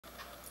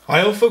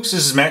Hi folks,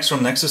 this is Max from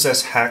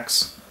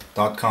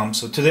NexusSHacks.com.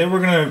 So today we're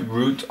going to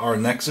root our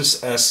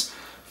Nexus S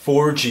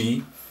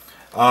 4G.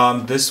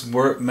 This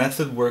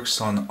method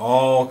works on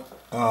all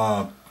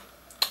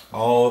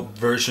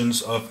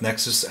versions of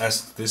Nexus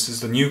S. This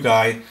is the new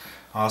guide.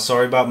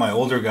 Sorry about my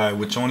older guide,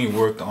 which only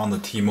worked on the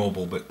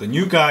T-Mobile. But the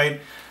new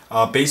guide,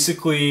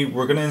 basically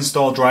we're going to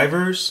install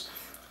drivers.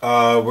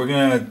 We're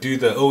going to do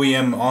the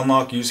OEM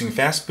unlock using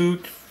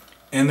fastboot.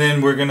 And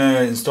then we're going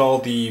to install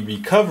the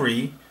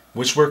recovery,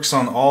 which works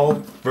on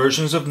all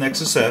versions of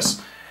Nexus S,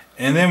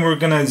 and then we're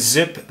gonna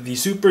zip the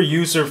super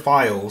user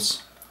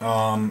files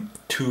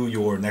to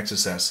your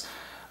Nexus S.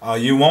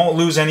 You won't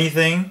lose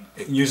anything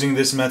using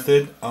this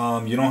method.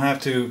 You don't have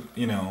to,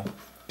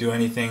 do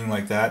anything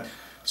like that.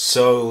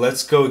 So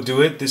let's go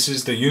do it. This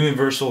is the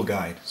universal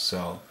guide.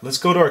 So let's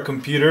go to our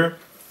computer.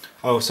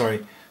 Oh,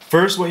 sorry.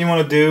 First, what you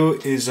want to do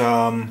is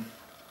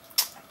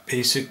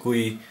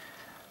basically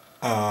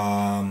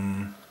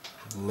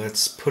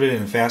let's put it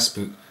in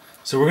fastboot.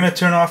 So we're going to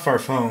turn off our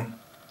phone.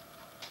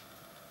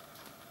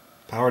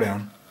 Power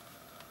down.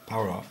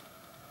 Power off.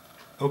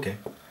 Okay.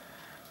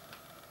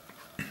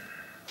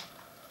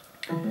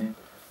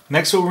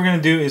 Next, what we're going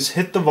to do is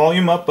hit the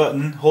volume up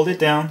button, hold it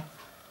down,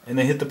 and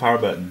then hit the power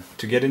button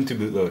to get into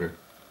bootloader.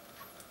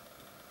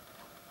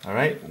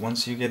 Alright,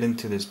 once you get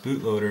into this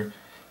bootloader,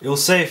 it'll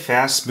say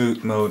fast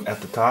boot mode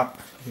at the top.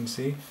 You can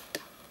see.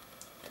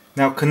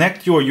 Now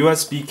connect your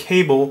USB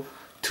cable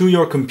to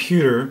your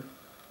computer.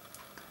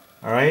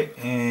 Alright,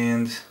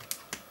 and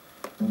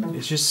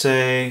it should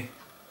say,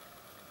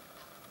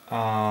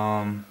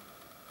 yeah,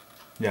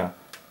 oh,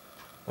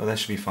 that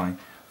should be fine.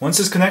 Once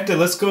it's connected,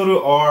 let's go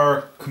to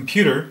our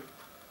computer.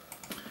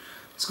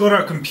 Let's go to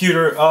our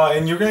computer,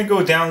 and you're going to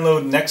go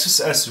download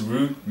Nexus S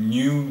root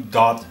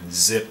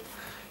new.zip.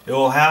 It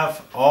will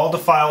have all the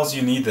files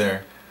you need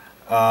there.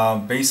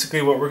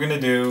 Basically, what we're going to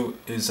do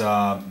is,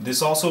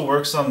 this also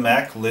works on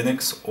Mac,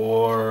 Linux,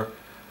 or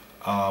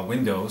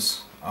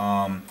Windows.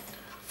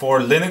 For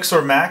Linux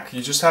or Mac,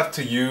 you just have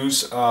to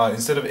use,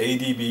 instead of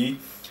ADB,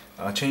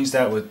 change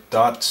that with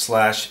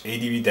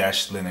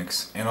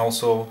 /adb-linux. And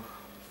also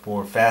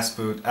for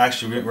fastboot,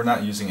 actually we're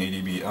not using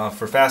ADB.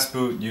 For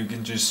fastboot, you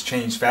can just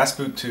change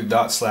fastboot to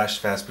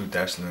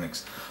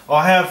 /fastboot-linux.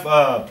 I'll have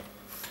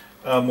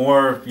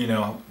more,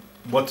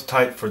 what to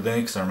type for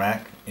Linux or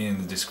Mac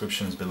in the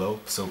descriptions below,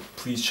 so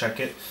please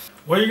check it.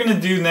 What you're going to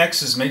do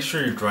next is make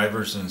sure your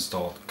drivers are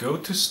installed. Go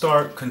to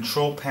Start,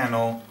 Control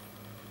Panel,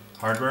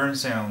 Hardware and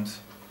Sound,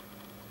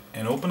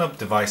 and open up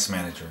Device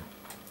Manager.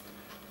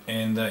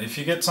 And if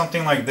you get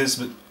something like this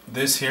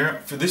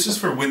here, this is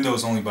for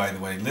Windows only, by the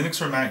way.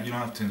 Linux or Mac, you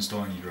don't have to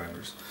install any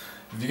drivers.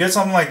 If you get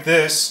something like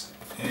this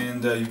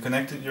and you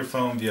connected your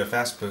phone via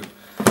fastboot,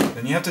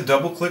 then you have to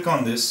double click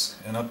on this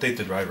and update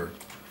the driver.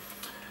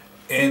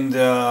 And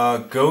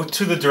go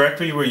to the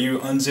directory where you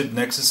unzip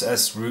Nexus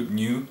S root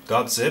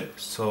new.zip.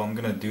 So I'm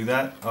gonna do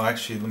that. Oh,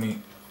 actually, let me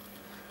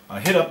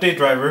hit update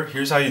driver.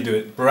 Here's how you do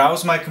it.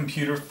 Browse my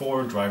computer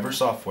for driver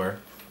software.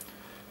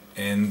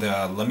 And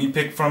let me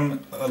pick from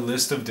a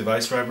list of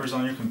device drivers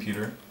on your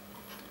computer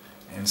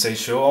and say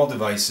show all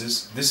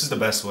devices. This is the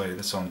best way,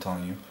 that's what I'm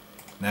telling you.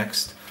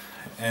 Next.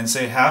 And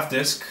say have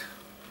disk,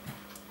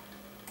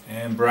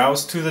 and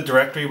browse to the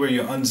directory where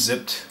you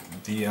unzipped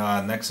the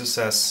Nexus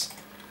S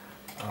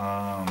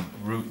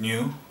root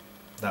new,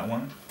 that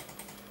one.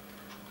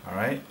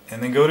 Alright,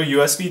 and then go to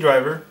USB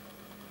driver,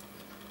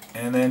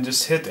 and then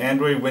just hit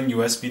Android win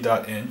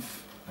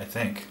USB.inf, I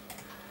think,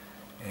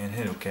 and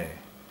hit OK.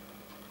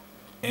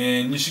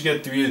 And you should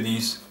get 3 of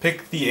these.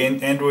 Pick the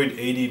Android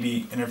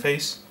ADB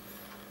interface.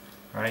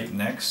 Right,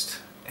 next.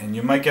 And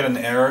you might get an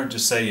error,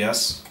 just say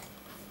yes.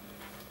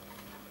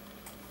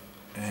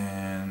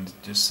 And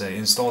just say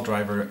install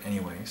driver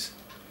anyways.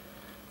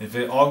 If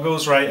it all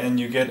goes right and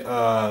you get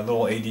a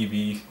little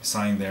ADB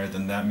sign there,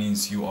 then that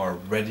means you are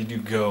ready to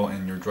go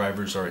and your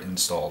drivers are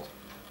installed.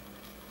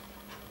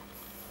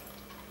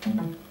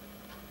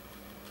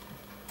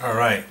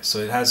 Alright, so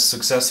it has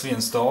successfully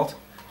installed.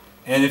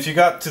 And if you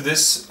got to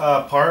this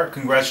part,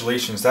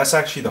 congratulations. That's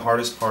actually the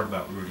hardest part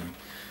about rooting.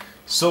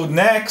 So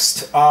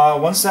next,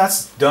 once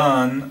that's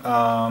done,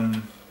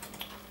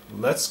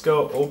 let's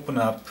go open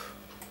up,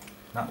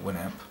 not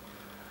Winamp,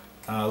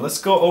 let's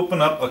go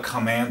open up a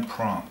command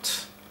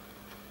prompt.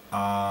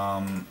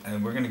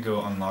 And we're going to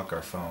go unlock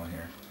our phone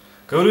here.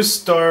 Go to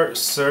Start,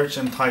 Search,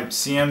 and type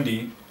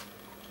CMD,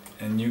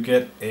 and you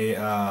get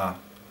a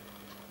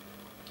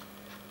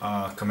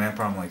command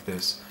prompt like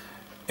this.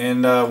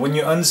 And when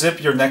you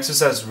unzip your Nexus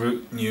S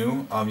root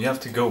new, you have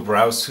to go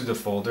browse to the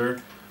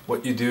folder.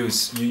 What you do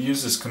is you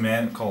use this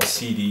command called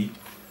cd,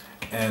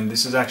 and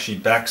this is actually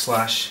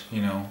backslash,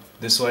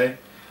 this way.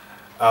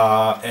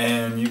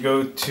 And you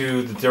go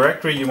to the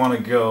directory you want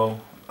to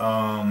go,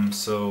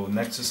 so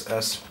Nexus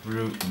S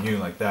root new,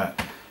 like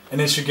that.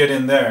 And it should get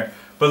in there.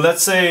 But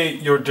let's say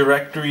your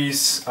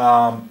directories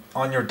on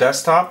your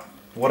desktop,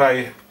 what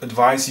I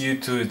advise you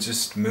to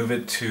just move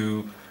it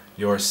to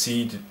your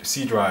C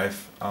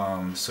drive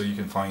so you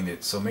can find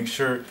it. So make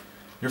sure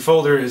your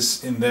folder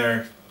is in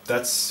there.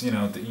 That's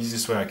the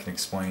easiest way I can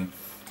explain.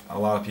 a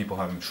lot of people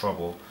having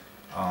trouble.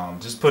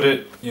 Just put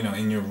it,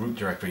 in your root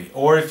directory.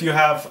 Or if you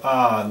have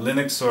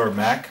Linux or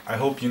Mac, I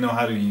hope you know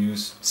how to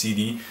use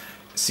CD,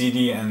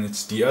 and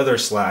it's the other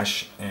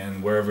slash,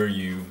 and wherever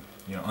you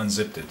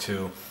unzipped it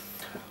to.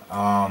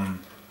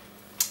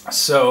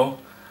 So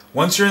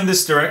once you're in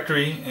this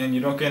directory and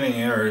you don't get any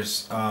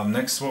errors,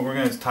 next what we're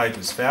going to type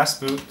is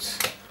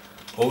fastboot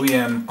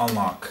OEM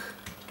unlock.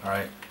 All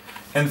right.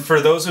 And for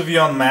those of you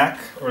on Mac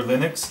or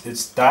Linux,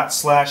 it's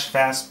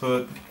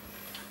 /fastboot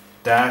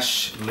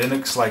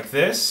 -Linux like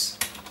this,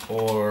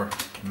 or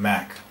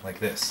Mac like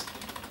this.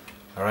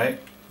 Alright,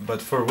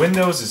 but for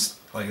Windows it's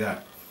like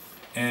that.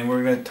 And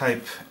we're going to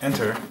type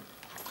enter,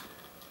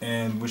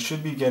 and we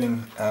should be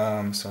getting,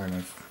 sorry,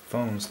 my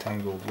phone's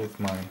tangled with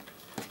my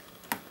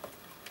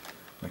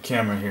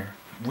camera here.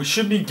 We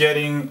should be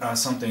getting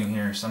something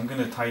here, so I'm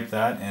going to type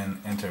that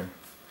and enter.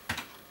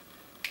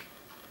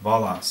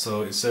 Voila,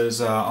 so it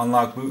says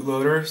unlock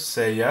bootloader,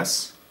 say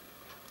yes.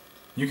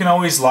 You can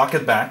always lock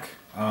it back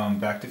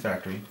to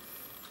factory,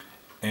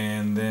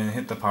 and then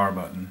hit the power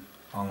button,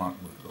 unlock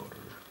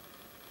bootloader.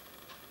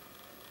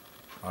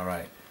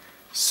 Alright,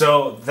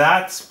 so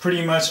that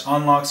pretty much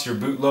unlocks your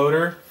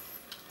bootloader.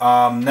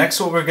 Next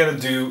what we're going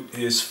to do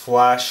is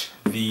flash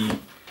the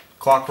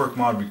Clockwork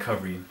Mod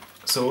recovery.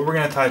 So what we're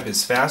going to type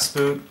is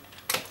fastboot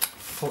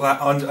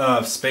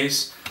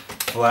space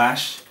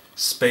flash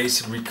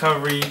space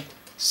recovery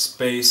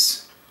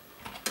space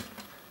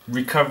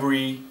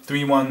recovery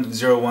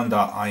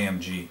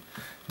 3101.img.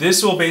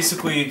 This will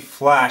basically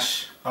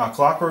flash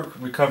Clockwork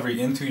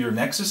recovery into your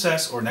Nexus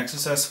S or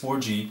Nexus S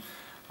 4G,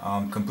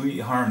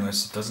 completely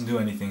harmless. It doesn't do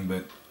anything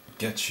but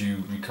get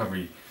you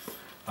recovery.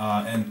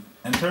 And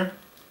enter,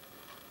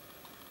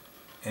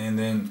 and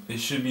then it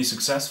should be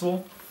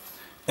successful.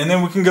 And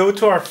then we can go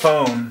to our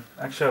phone.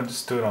 Actually, I'll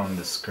just do it on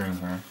the screen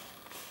here.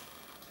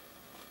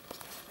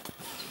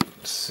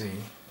 Let's see.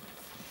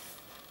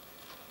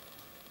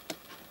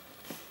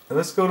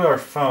 Let's go to our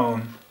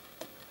phone,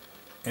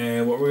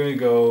 and what we're going to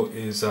go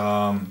is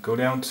go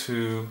down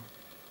to,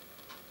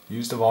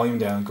 use the volume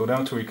down, go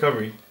down to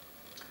recovery,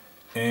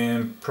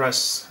 and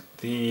press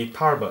the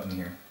power button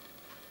here.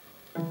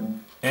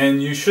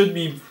 And you should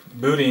be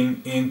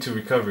booting into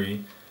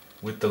recovery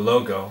with the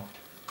logo,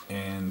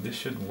 and this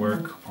should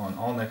work on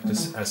all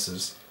Nexus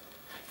S's.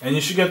 And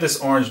you should get this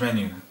orange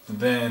menu.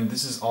 Then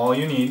this is all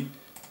you need.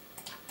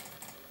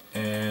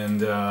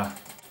 And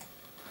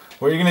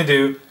what you're going to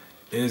do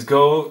is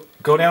go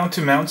down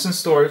to mounts and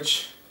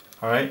storage,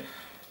 alright,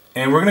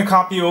 and we're going to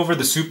copy over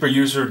the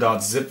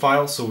superuser.zip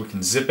file so we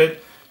can zip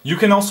it. You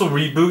can also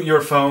reboot your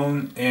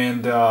phone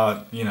and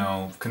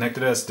connect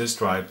it as disk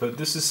drive, but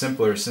this is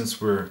simpler since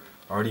we're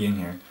already in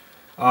here.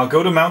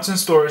 Go to mounts and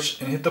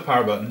storage and hit the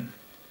power button,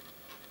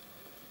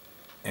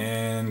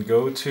 and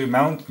go to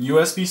mount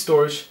USB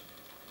storage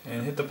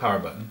and hit the power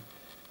button.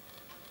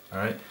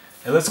 Alright,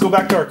 and let's go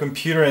back to our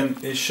computer,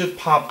 and it should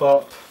pop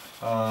up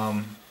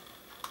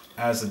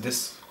as a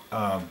disk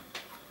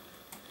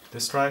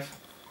drive.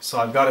 So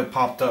I've got it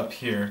popped up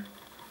here.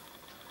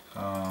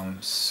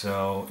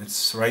 So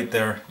it's right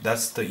there.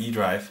 That's the E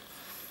drive.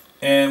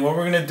 And what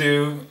we're gonna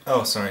do,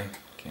 oh sorry,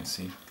 can't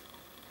see.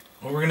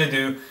 What we're gonna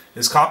do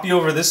is copy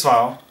over this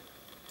file,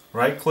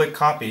 right click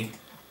copy,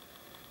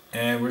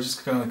 and we're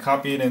just gonna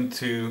copy it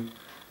into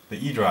the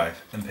E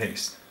drive and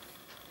paste.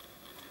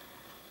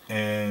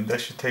 And that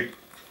should take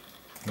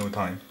no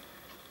time.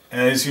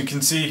 And as you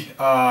can see,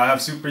 I have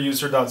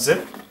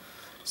superuser.zip.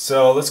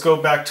 So let's go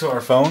back to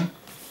our phone,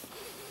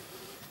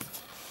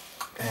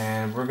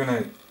 and we're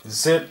gonna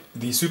zip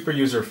the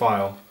superuser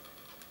file.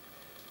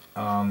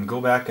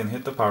 Go back and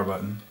hit the power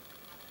button.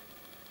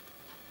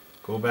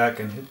 Go back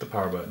and hit the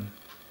power button.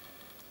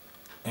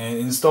 And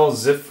install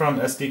zip from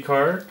SD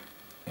card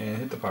and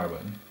hit the power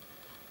button.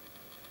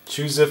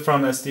 Choose zip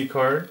from SD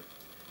card,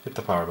 hit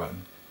the power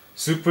button.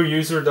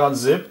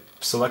 Superuser.zip,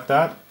 select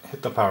that,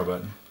 hit the power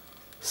button.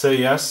 Say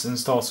yes,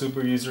 install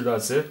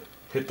superuser.zip,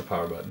 hit the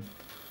power button.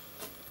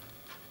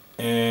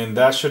 And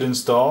that should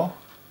install,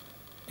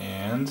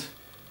 and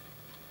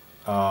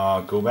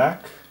go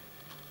back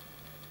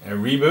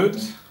and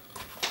reboot,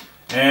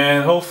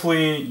 and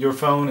hopefully your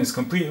phone is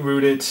completely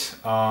rooted.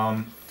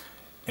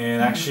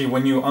 And actually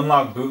when you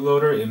unlock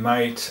bootloader, it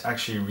might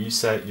actually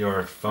reset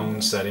your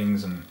phone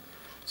settings, and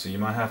so you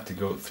might have to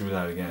go through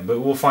that again, but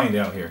we'll find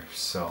out here.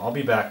 So I'll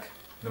be back.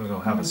 I'm gonna go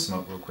have a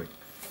smoke real quick.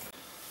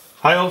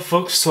 Hi all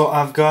folks, so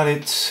I've got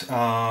it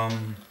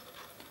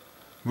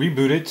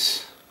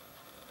rebooted,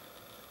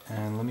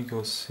 and let me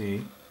go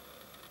see.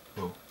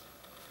 Whoa.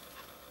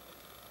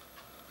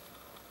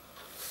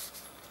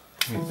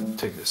 Let me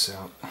take this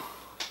out.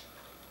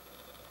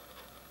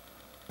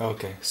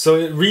 Okay, so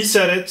it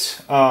reset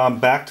it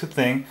back to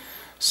thing.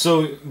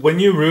 So when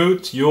you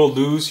root, you'll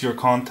lose your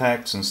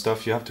contacts and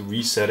stuff. You have to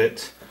reset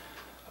it.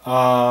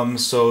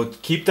 So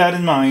keep that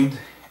in mind.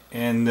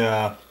 And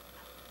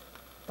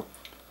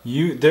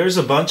there's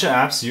a bunch of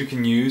apps you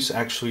can use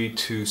actually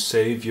to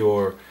save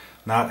your,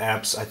 not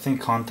apps, I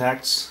think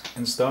contacts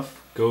and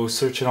stuff. Go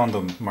search it on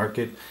the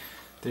market.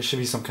 There should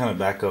be some kind of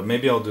backup.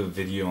 Maybe I'll do a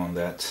video on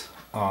that.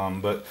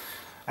 But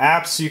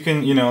apps, you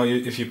can,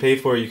 if you pay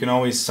for it, you can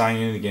always sign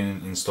in again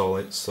and install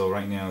it. So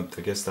right now,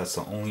 I guess that's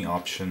the only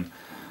option.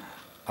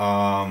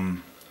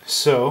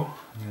 So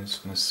I'm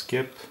just gonna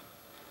skip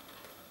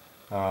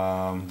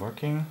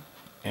working,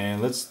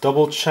 and let's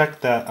double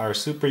check that our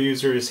super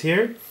user is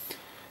here,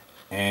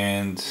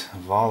 and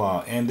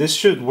voila. And this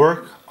should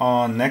work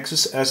on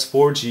Nexus S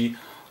 4G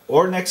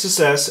or Nexus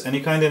S,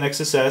 any kind of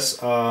Nexus S,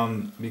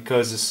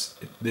 because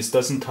this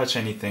doesn't touch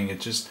anything.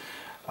 It's just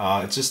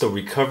a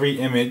recovery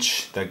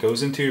image that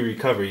goes into your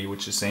recovery,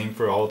 which is same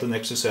for all the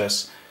Nexus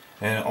S,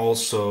 and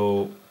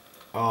also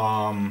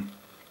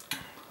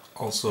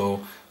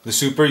the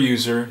super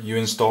user you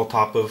install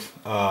top of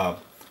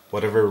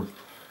whatever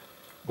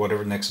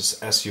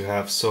Nexus S you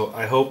have. So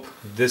I hope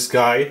this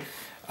guide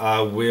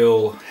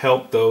will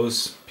help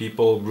those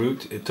people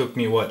root. It took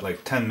me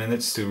like 10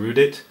 minutes to root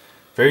it.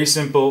 Very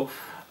simple.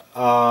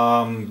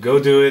 Go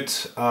do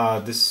it.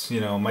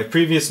 My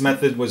previous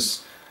method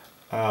was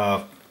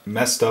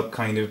messed up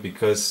kind of,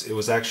 because it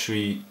was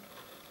actually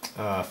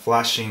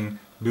flashing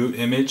boot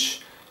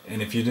image,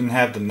 and if you didn't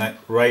have the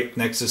right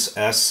Nexus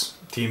S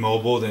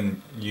T-Mobile,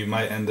 then you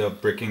might end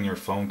up bricking your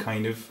phone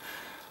kind of.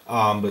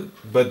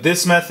 But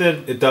this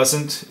method, it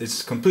doesn't.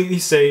 It's completely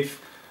safe.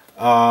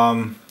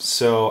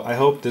 So I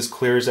hope this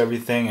clears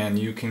everything, and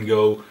you can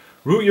go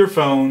root your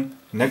phone,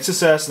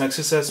 Nexus S,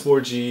 Nexus S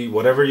 4G,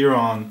 whatever you're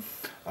on.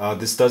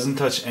 This doesn't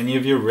touch any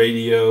of your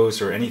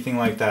radios or anything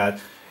like that.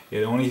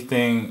 The only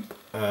thing,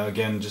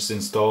 again, just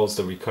installs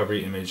the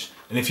recovery image.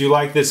 And if you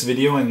like this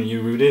video and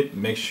you root it,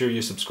 make sure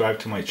you subscribe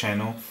to my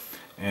channel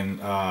and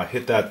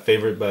hit that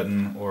favorite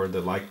button or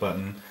the like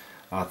button.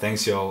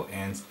 Thanks y'all,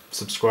 and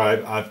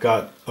subscribe. I've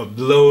got a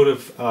load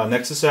of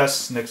Nexus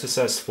S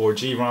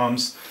 4G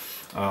ROMs,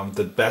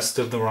 the best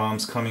of the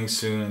ROMs coming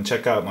soon, and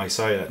check out my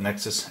site at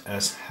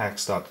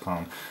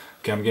nexussHacks.com.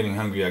 Okay, I'm getting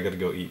hungry, I gotta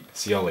go eat.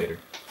 See y'all later.